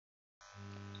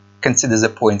consider the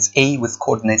points A with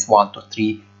coordinates 1 to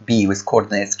 3, B with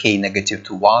coordinates k negative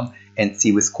to 1, and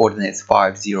C with coordinates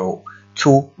 5, 0,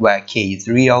 2, where k is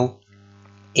real.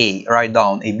 A, write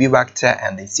down a B vector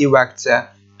and a C vector,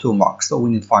 2 marks. So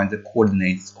we need to find the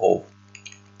coordinates of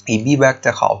a B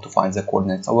vector. How to find the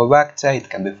coordinates of a vector? It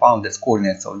can be found as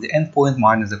coordinates of the endpoint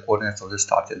minus the coordinates of the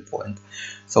starting point.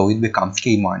 So it becomes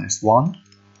k minus 1,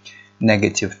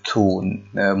 negative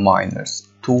 2 minus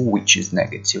 2, which is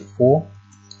negative 4,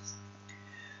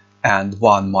 and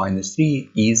 1 minus 3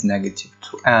 is negative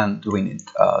 2. And we need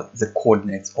the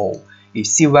coordinates of a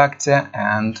C vector,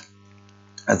 and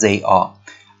they are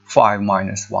 5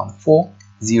 minus 1, 4,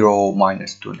 0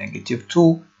 minus 2, negative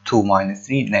 2, 2 minus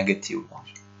 3, negative 1.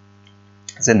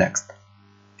 The next,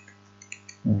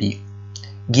 B.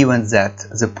 Given that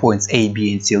the points A,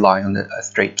 B, and C lie on a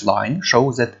straight line,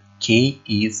 show that k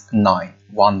is 9,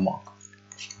 1 mark.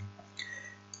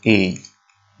 A,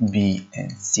 B,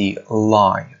 and C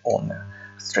lie on a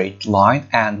straight line,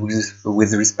 and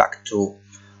with respect to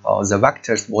the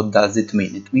vectors, what does it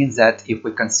mean? It means that if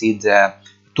we consider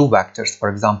two vectors, for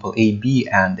example AB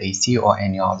and AC, or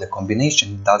any other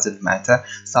combination, it doesn't matter,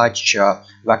 such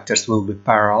vectors will be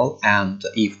parallel. And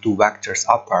if two vectors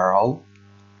are parallel,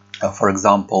 for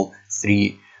example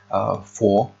 3,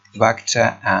 4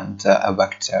 vector and a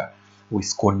vector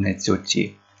with coordinate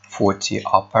 30, 40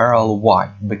 are parallel.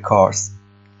 Why? Because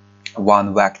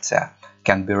one vector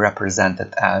can be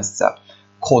represented as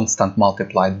constant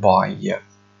multiplied by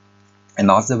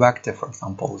another vector. For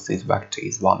example, this vector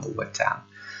is 1 over 10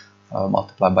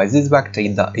 multiplied by this vector.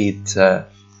 It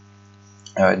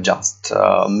just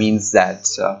means that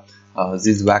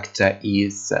this vector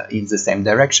is in the same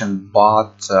direction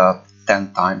but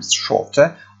 10 times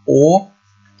shorter. Or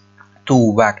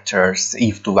two vectors,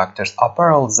 if two vectors are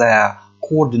parallel, their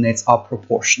coordinates are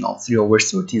proportional. 3 over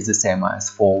 30 is the same as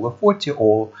 4 over 40,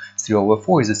 or 3 over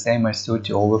 4 is the same as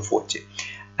 30 over 40.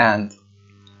 And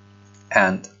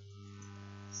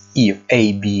if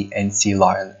A, B, and C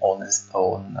lie on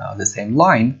the same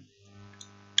line,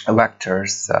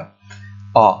 vectors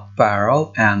are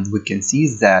parallel, and we can see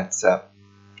that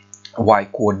y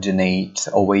coordinate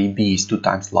of AB is 2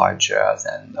 times larger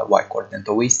than y coordinate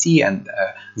of AC, and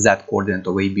z coordinate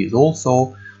of AB is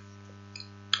also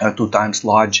 2 times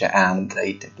larger, and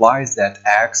it implies that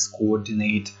x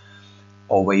coordinate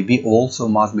of AB also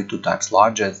must be 2 times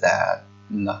larger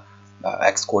than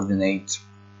x coordinate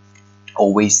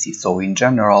of AC. So in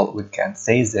general, we can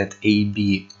say that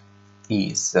AB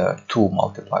is 2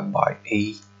 multiplied by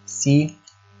AC,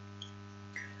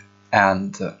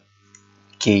 and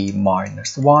k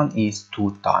minus 1 is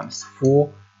 2 times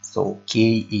 4, so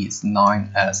k is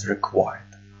 9 as required.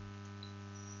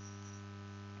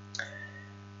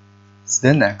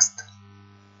 The next,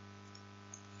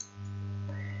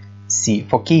 C.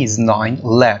 For k is 9,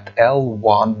 let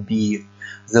L1 be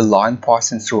the line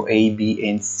passing through A, B,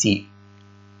 and C.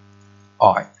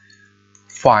 I.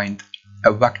 Find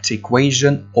a vector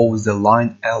equation of the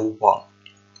line L1.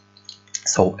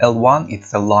 So L1,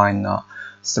 it's a line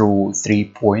through 3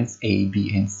 points A,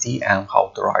 B, and C, and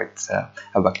how to write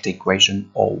a vector equation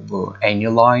of any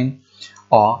line.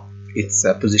 R, it's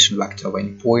a position vector of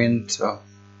any point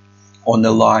on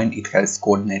the line. It has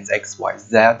coordinates x, y,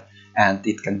 z, and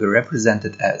it can be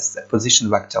represented as a position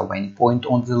vector of any point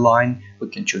on the line. We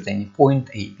can choose any point,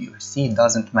 A, B, or C, it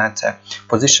doesn't matter.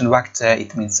 Position vector,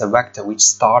 it means a vector which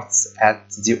starts at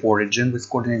the origin with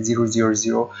coordinate 0, 0,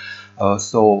 0.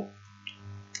 So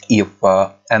if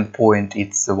endpoint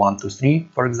it's 1, 2, 3,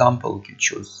 for example, we can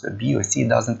choose B or C,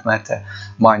 doesn't matter.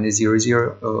 Minus 0,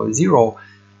 0, 0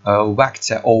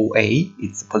 vector OA,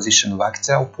 it's a position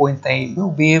vector of point A, will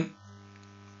be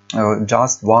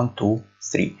just 1, 2,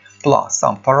 3 plus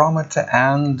some parameter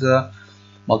and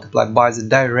multiplied by the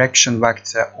direction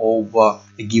vector of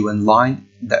a given line.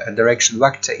 The direction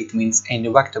vector, it means any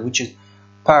vector which is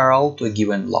parallel to a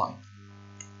given line.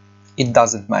 It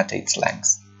doesn't matter its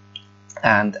length.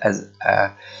 And as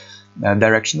a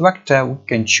direction vector, we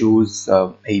can choose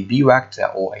a B vector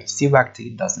or a C vector,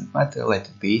 it doesn't matter, let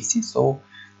it be AC, so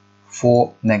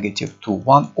 4, negative 2,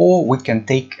 1, or we can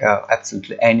take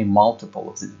absolutely any multiple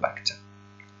of this vector.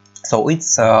 So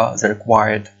it's the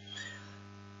required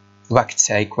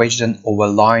vector equation of a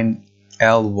line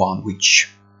L1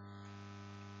 which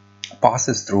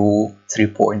passes through 3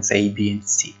 points A, B, and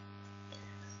C.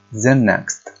 The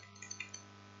next,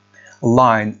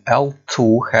 line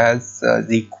L2 has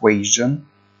the equation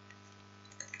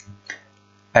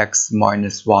x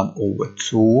minus 1 over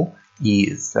 2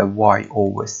 is y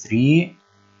over 3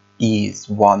 is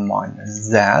 1 minus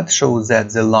z. Shows that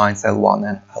the lines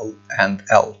L1 and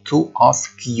L2 are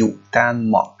skew, 10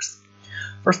 marks.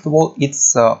 First of all,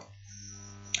 it's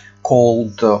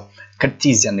called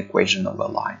Cartesian equation of a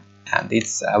line, and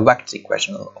it's a vector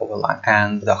equation of a line,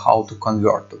 and how to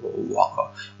convert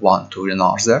one to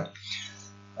another.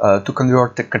 To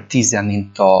convert the Cartesian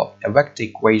into a vector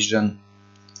equation,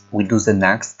 we do the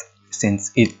next.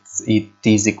 Since it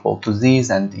is equal to this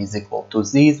and is equal to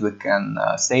this, we can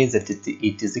say that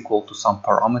it is equal to some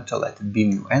parameter, let it be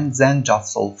mu, and then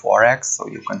just solve for x. So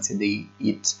you consider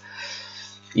it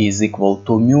is equal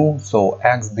to mu, so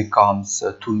x becomes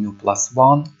 2 mu plus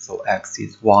 1, so x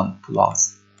is 1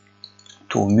 plus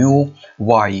 2 mu,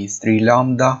 y is 3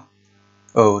 lambda,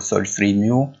 3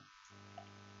 mu,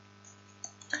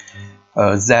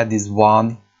 z is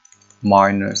 1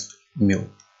 minus mu.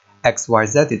 X, y,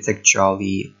 z, it's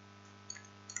actually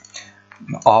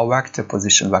our vector,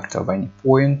 position vector of any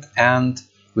point, and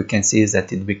we can see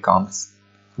that it becomes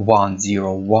 1,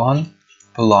 0, 1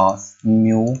 plus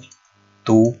mu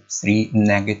 2, 3,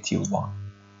 negative 1.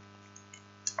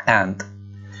 And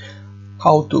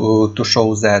how to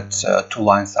show that two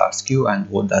lines are skew, and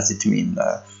what does it mean?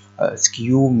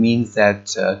 Skew means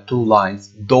that two lines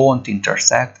don't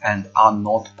intersect and are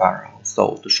not parallel.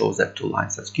 So to show that two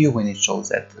lines are skew, we need to show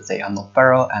that they are not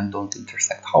parallel and don't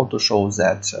intersect. How to show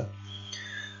that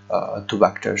two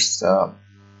vectors are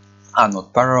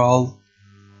not parallel?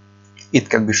 It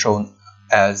can be shown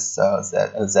as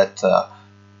that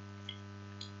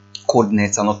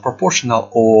coordinates are not proportional,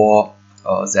 or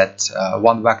that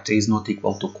one vector is not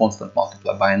equal to constant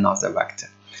multiplied by another vector.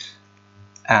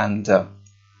 And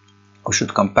we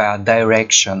should compare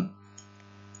direction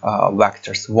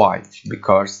vectors y,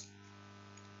 because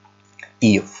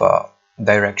if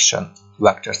direction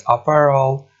vectors are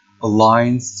parallel,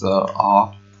 lines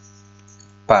are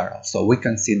parallel. So we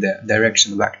can see the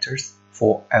direction vectors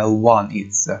for L1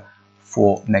 it's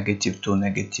for negative 2,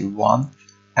 negative 1,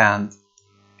 and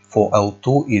for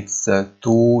L2 it's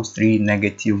 2, 3,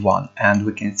 negative 1, and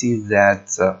we can see that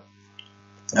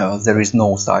there is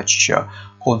no such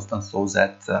constant, so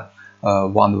that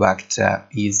one vector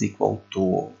is equal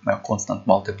to a constant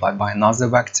multiplied by another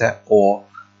vector, or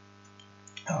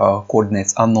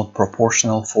coordinates are not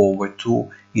proportional. 4 over 2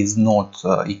 is not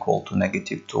equal to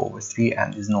negative 2 over 3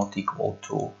 and is not equal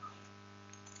to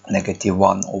negative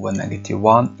 1 over negative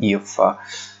 1. If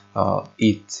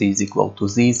it is equal to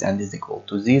this and is equal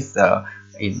to this,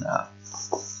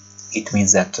 it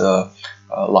means that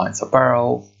lines are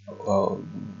parallel,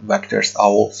 vectors are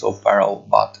also parallel.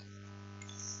 But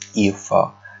if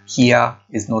here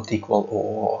is not equal,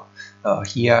 or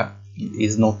here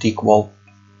is not equal,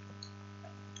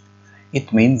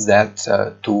 it means that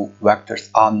two vectors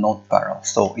are not parallel.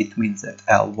 So it means that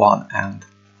L1 and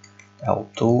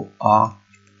L2 are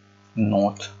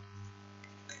not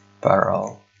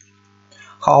parallel.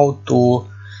 How to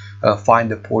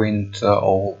find the point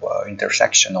of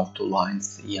intersection of two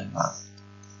lines in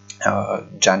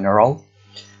general?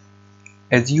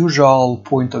 As usual,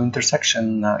 point of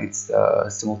intersection it's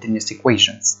simultaneous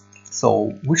equations.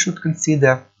 So we should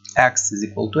consider x is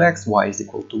equal to x, y is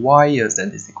equal to y, z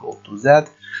is equal to z,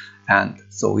 and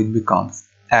so it becomes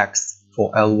x for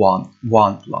L1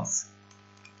 1 plus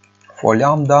 4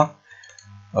 lambda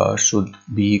should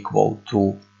be equal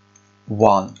to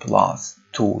 1 plus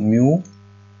 2 mu.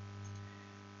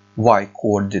 Y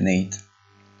coordinate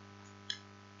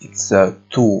it's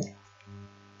 2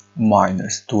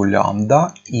 minus 2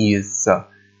 lambda is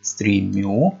 3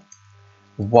 mu.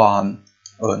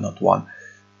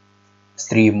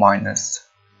 3 minus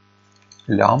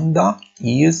lambda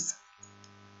is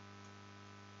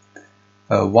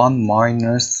 1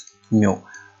 minus mu.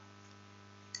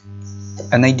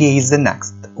 An idea is the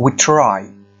next. We try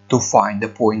to find the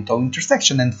point of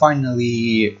intersection, and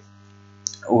finally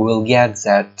we will get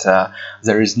that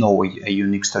there is no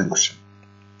unique solution.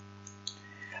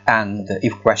 And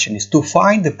if question is to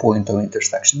find the point of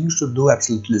intersection, you should do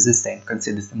absolutely the same.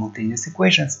 Consider simultaneous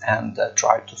equations and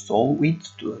try to solve it,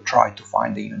 to try to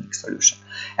find a unique solution.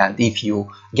 And if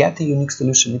you get a unique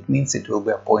solution, it means it will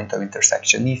be a point of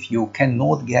intersection. If you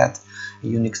cannot get a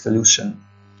unique solution,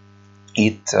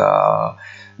 it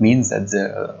means that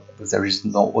there is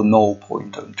no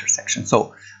point of intersection.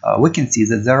 So we can see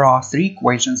that there are 3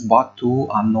 equations but 2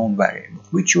 unknown variables.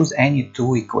 We choose any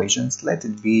 2 equations, let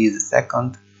it be the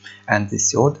second and the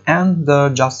third, and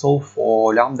just solve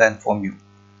for lambda and for mu.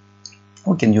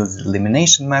 We can use the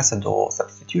elimination method or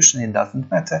substitution, it doesn't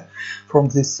matter. From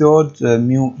the third,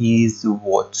 mu is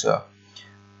what?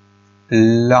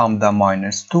 Lambda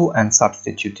minus 2, and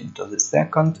substitute into the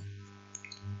second,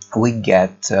 we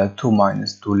get 2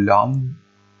 minus 2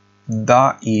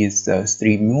 lambda is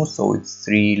 3 mu, so it's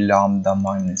 3 lambda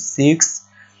minus 6.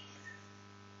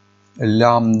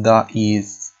 lambda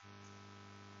is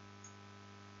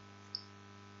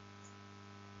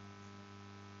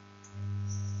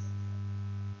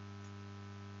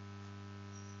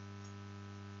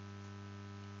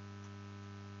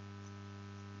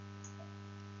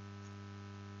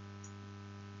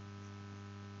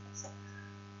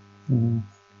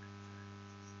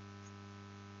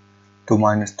two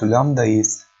minus 2 lambda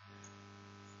is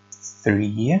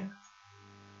 3.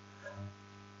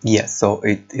 Yes, so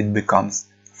it becomes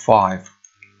 5.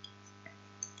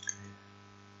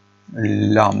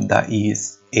 Lambda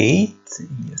is 8.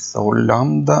 Yes, so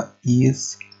lambda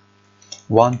is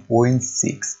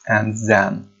 1.6, and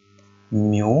then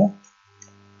mu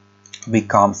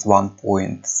becomes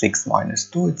 1.6 minus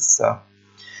 2. It's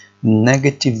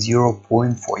negative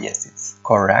 0.4. Yes, it's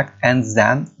correct. And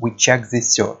then we check the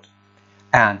third.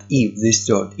 And if the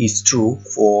third is true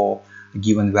for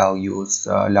given values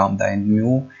lambda and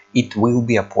mu, it will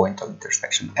be a point of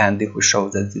intersection. And if we show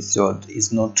that the third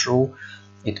is not true,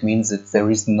 it means that there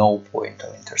is no point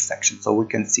of intersection. So we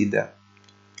can see the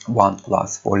 1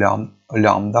 plus for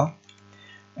lambda,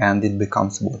 and it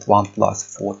becomes what? 1 plus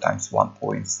 4 times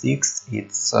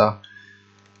 1.6.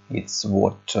 It's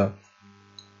what?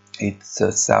 It's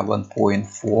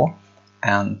 7.4,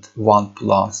 and 1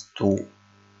 plus 2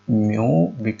 mu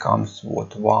becomes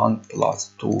what? 1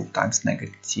 plus 2 times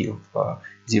negative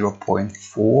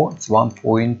 0.4. It's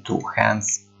 1.2.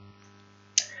 Hence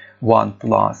 1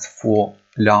 plus 4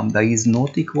 lambda is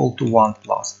not equal to 1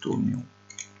 plus 2 mu,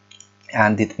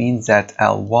 and it means that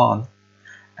L1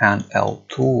 and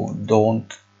L2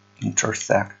 don't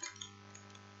intersect.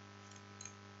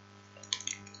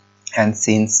 And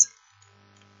since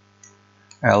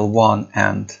L1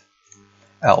 and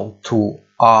L2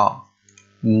 are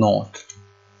not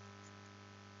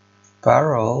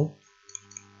parallel,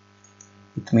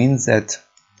 it means that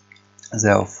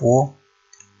therefore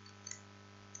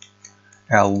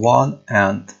L1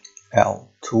 and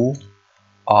L2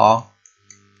 are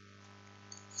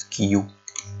skew.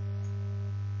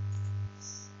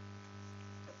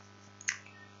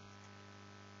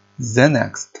 The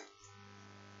next,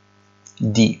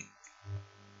 D.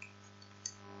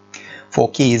 For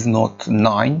k is not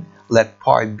 9, let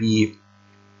pi be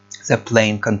the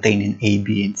plane containing A,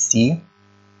 B, and C.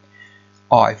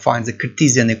 I find the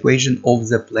Cartesian equation of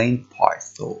the plane pi.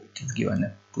 So it is given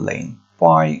a plane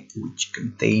pi which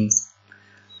contains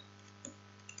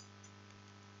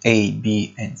A,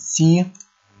 B, and C.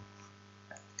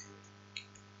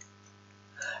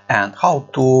 And how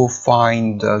to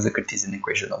find the Cartesian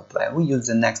equation of the plane? We use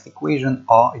the next equation.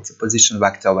 R, it's a position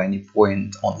vector of any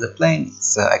point on the plane.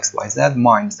 It's x, y, z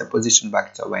minus the position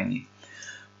vector of any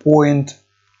point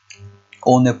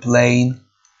on a plane.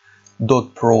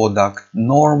 Dot product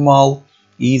normal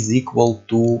is equal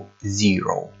to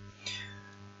 0.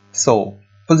 So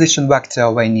position vector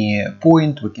of any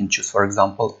point, we can choose, for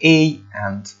example, A,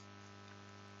 and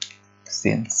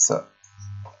since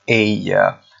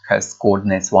A has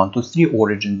coordinates 1, 2, 3,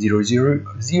 origin 0, 0,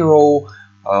 0,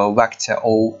 vector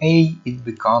OA, it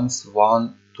becomes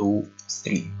 1, 2,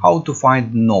 3. How to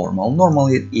find normal?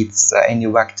 Normally it's any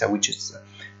vector which is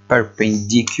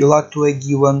perpendicular to a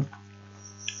given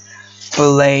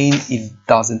plane. It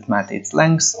doesn't matter its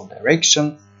length or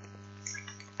direction.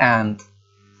 And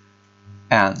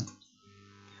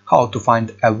how to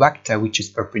find a vector which is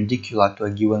perpendicular to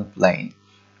a given plane?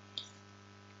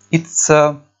 It's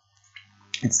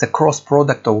the cross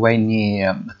product of any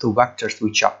two vectors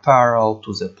which are parallel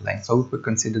to the plane. So if we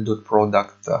consider dot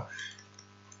product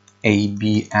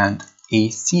AB and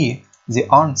AC,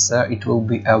 the answer, it will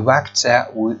be a vector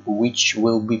which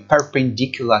will be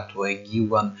perpendicular to a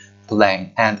given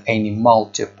plane, and any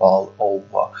multiple of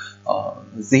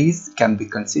these can be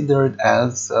considered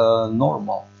as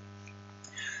normal.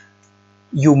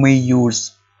 You may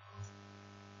use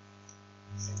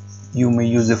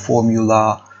a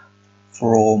formula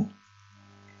from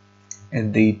a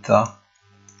data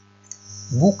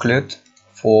booklet.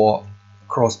 For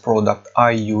cross product,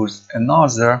 I use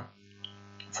another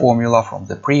formula from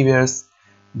the previous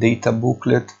data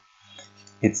booklet.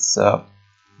 It's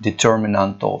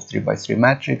determinant of 3 by 3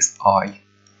 matrix I,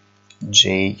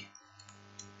 J,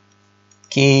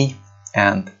 K,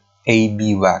 and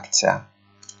AB vector.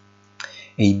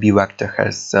 AB vector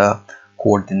has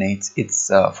coordinates.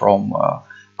 It's from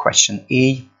question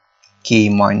A, K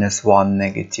minus 1,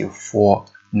 negative 4,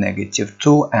 negative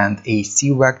 2, and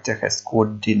AC vector has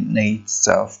coordinates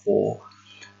for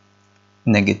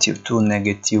negative 2,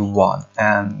 negative 1,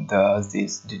 and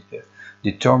this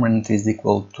determinant is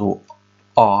equal to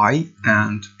I,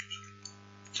 and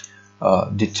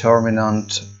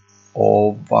determinant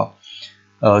of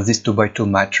this 2 by 2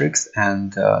 matrix,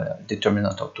 and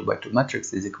determinant of 2 by 2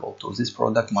 matrix is equal to this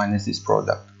product minus this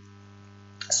product.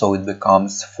 So it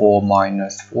becomes 4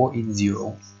 minus 4 is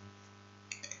 0,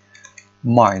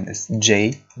 minus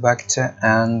j vector,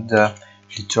 and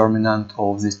determinant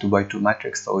of this 2 by 2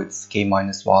 matrix, so it's k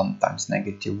minus 1 times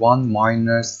negative 1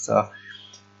 minus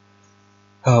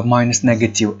minus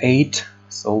negative 8,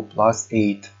 so plus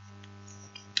 8.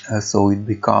 So it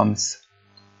becomes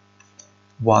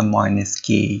 1 minus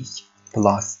k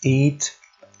plus 8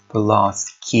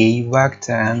 plus k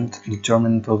vector, and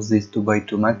determinant of this 2 by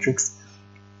 2 matrix,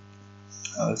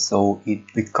 so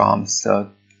it becomes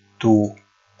 2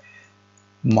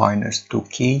 minus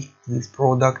 2k, this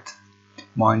product,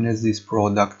 minus this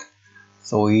product,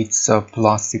 so it's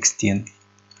plus 16.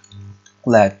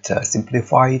 Let's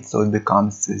simplify it, so it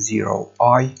becomes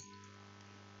 0i,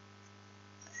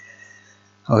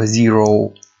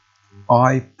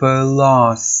 0i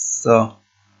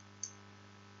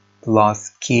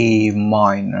plus k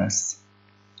minus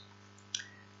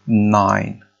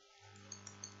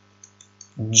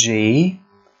 9j,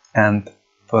 and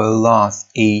plus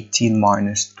 18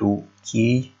 minus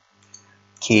 2k,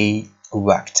 k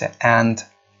vector, and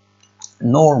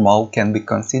normal can be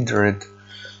considered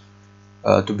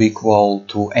to be equal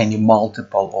to any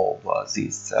multiple of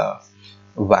this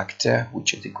vector,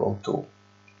 which is equal to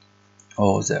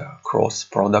the cross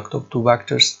product of two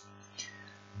vectors,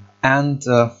 and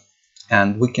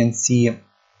we can see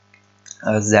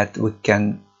that we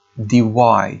can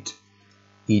divide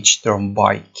each term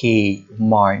by k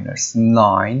minus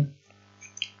 9,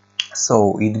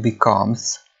 so it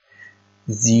becomes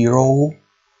 0,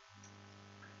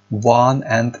 1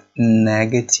 and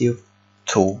negative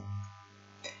 2.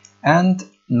 And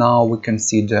now we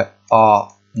consider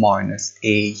r minus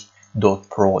a dot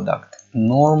product.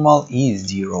 Normal is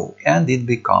 0, and it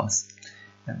becomes,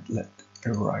 and let's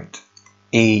write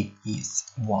a is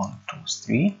 1, 2,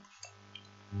 3.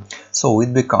 So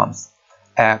it becomes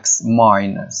x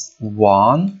minus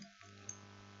 1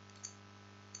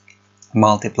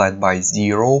 multiplied by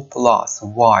 0 plus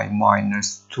y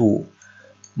minus 2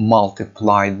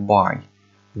 multiplied by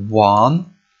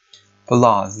 1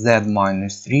 plus z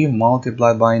minus 3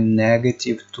 multiplied by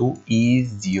negative 2 is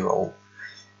 0.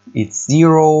 It's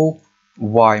 0,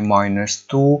 y minus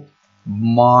 2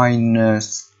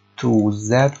 minus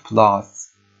 2z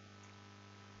plus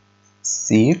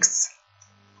 6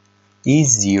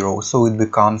 is 0. So it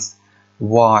becomes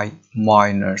y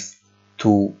minus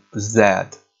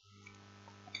 2z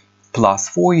plus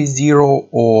 4 is 0,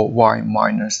 or y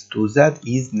minus 2z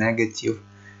is negative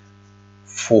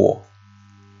 4.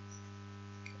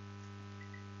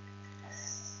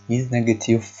 Is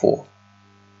negative 4.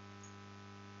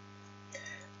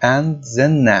 And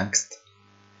then next,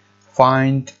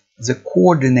 find the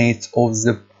coordinates of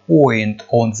the point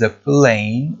on the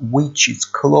plane which is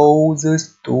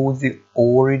closest to the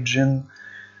origin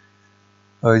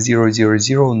 0, 0,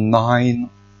 0, 9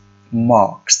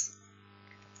 marks.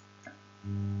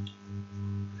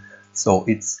 So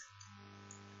it's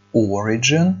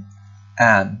origin,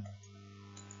 and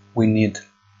we need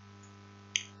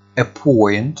a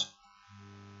point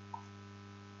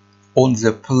on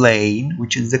the plane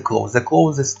which is the closest. The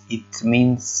closest, it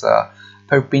means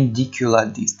perpendicular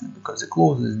distance, because the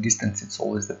closest distance, it's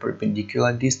always the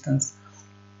perpendicular distance.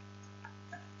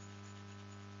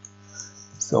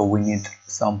 So we need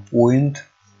some point,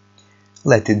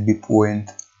 let it be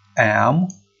point M,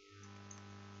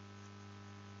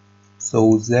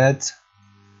 so that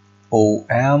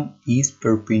OM is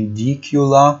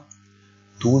perpendicular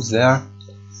to the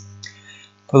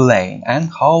plane. And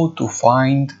how to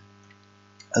find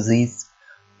this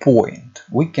point?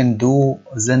 We can do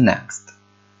the next.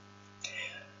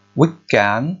 We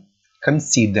can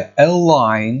consider a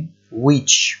line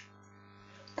which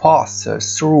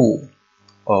passes through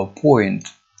a point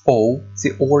O,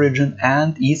 the origin,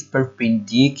 and is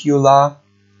perpendicular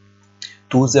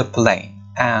to the plane.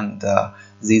 And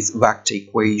this vector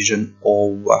equation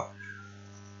of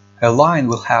a line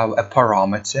will have a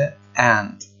parameter,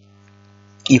 and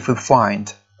if we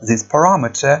find this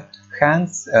parameter,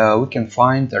 hence we can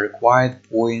find the required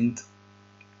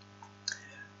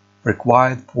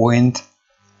point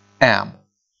M.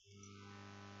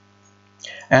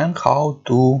 And how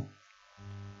to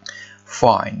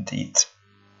find it?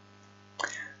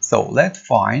 So let's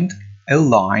find a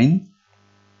line,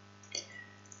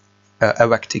 a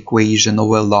vector equation of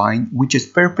a line which is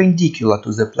perpendicular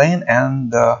to the plane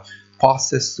and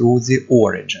passes through the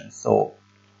origin. So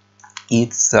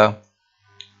it's a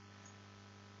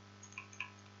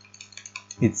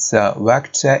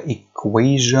vector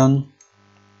equation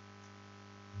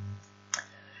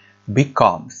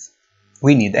becomes,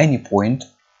 we need any point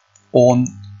on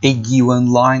a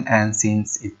given line, and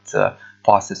since it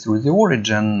passes through the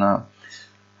origin,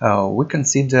 we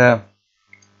consider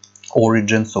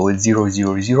origin, so it's 0,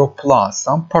 0, 0 plus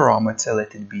some parameter,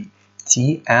 let it be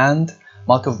t, and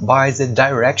multiplied by the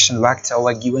direction vector of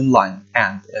a given line,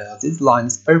 and this line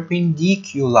is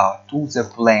perpendicular to the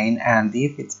plane. And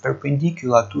if it's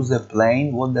perpendicular to the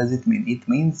plane, what does it mean? It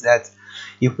means that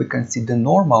if we consider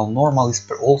normal is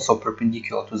also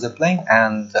perpendicular to the plane,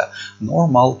 and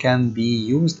normal can be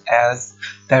used as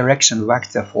direction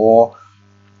vector for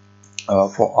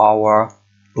our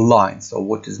line. So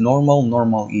what is normal?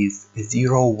 Normal is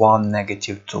 0, 1,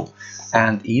 negative 2,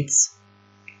 and it's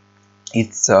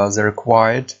the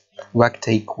required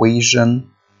vector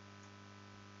equation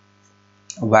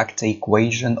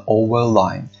over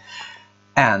line.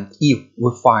 And if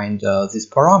we find this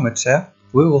parameter,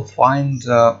 we will find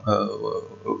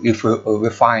if we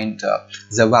find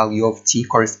the value of t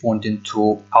corresponding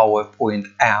to our point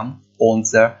M on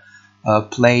the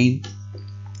plane,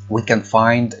 we can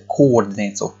find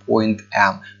coordinates of point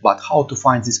M. But how to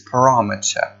find this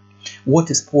parameter?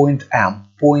 What is point M?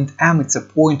 Point M, it's a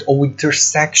point of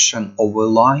intersection of a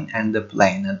line and the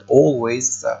plane, and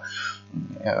always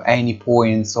any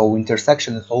points of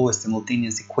intersection is always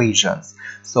simultaneous equations.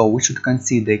 So we should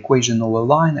consider equation of a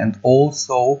line and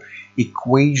also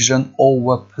equation of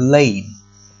a plane.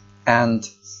 And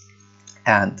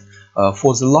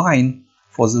for the line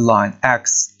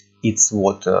x, it's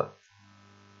what?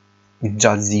 It's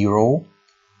just 0.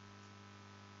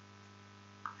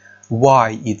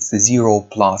 Y, it's 0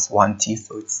 plus 1t,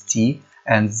 so it's t,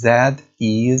 and z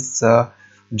is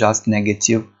just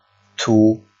negative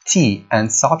 2t,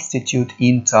 and substitute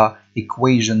into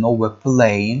equation of a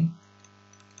plane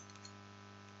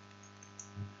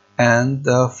and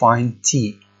find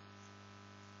t.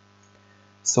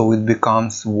 So it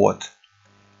becomes what?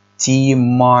 T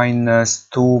minus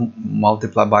 2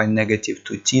 multiplied by negative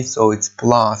 2t, so it's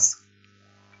plus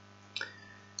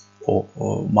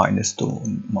or minus 2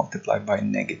 multiplied by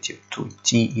negative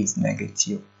 2t is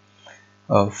negative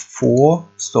 4,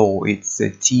 so it's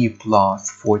t plus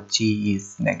 4t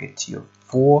is negative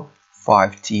 4,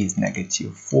 5t is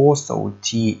negative 4, so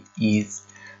t is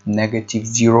negative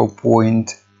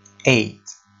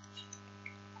 0.8.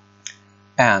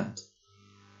 And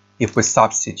if we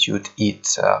substitute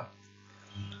it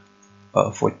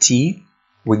for t,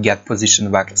 we get position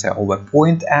vector over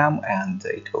point M, and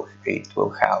it will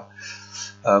have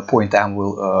point M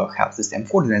will have the same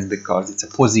coordinates because it's a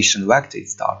position vector. It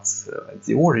starts at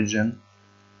the origin,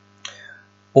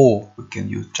 or we can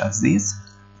use just this.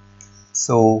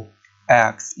 So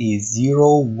x is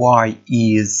 0, y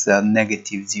is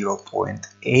negative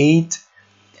 0.8,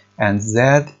 and z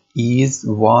is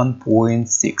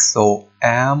 1.6. So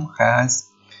M has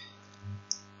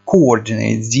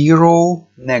coordinates 0,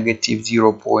 negative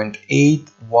 0.8,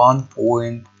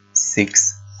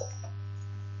 1.6.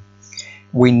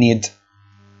 We need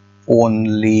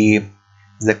only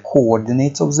the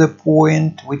coordinates of the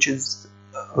point which is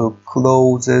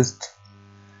closest,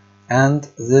 and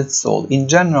that's all. In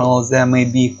general, there may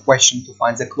be a question to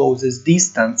find the closest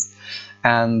distance,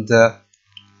 and to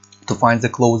find the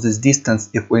closest distance,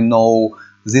 if we know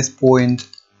this point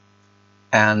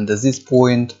and this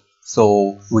point,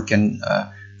 so we can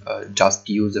just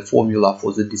use the formula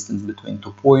for the distance between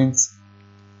 2 points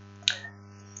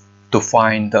to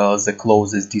find the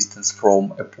closest distance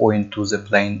from a point to the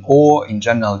plane, or in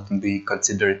general it can be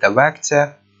considered a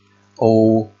vector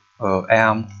O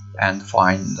M, and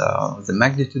find the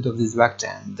magnitude of this vector,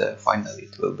 and finally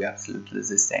it will be absolutely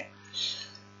the same.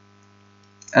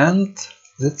 And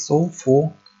that's all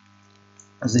for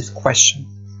this question.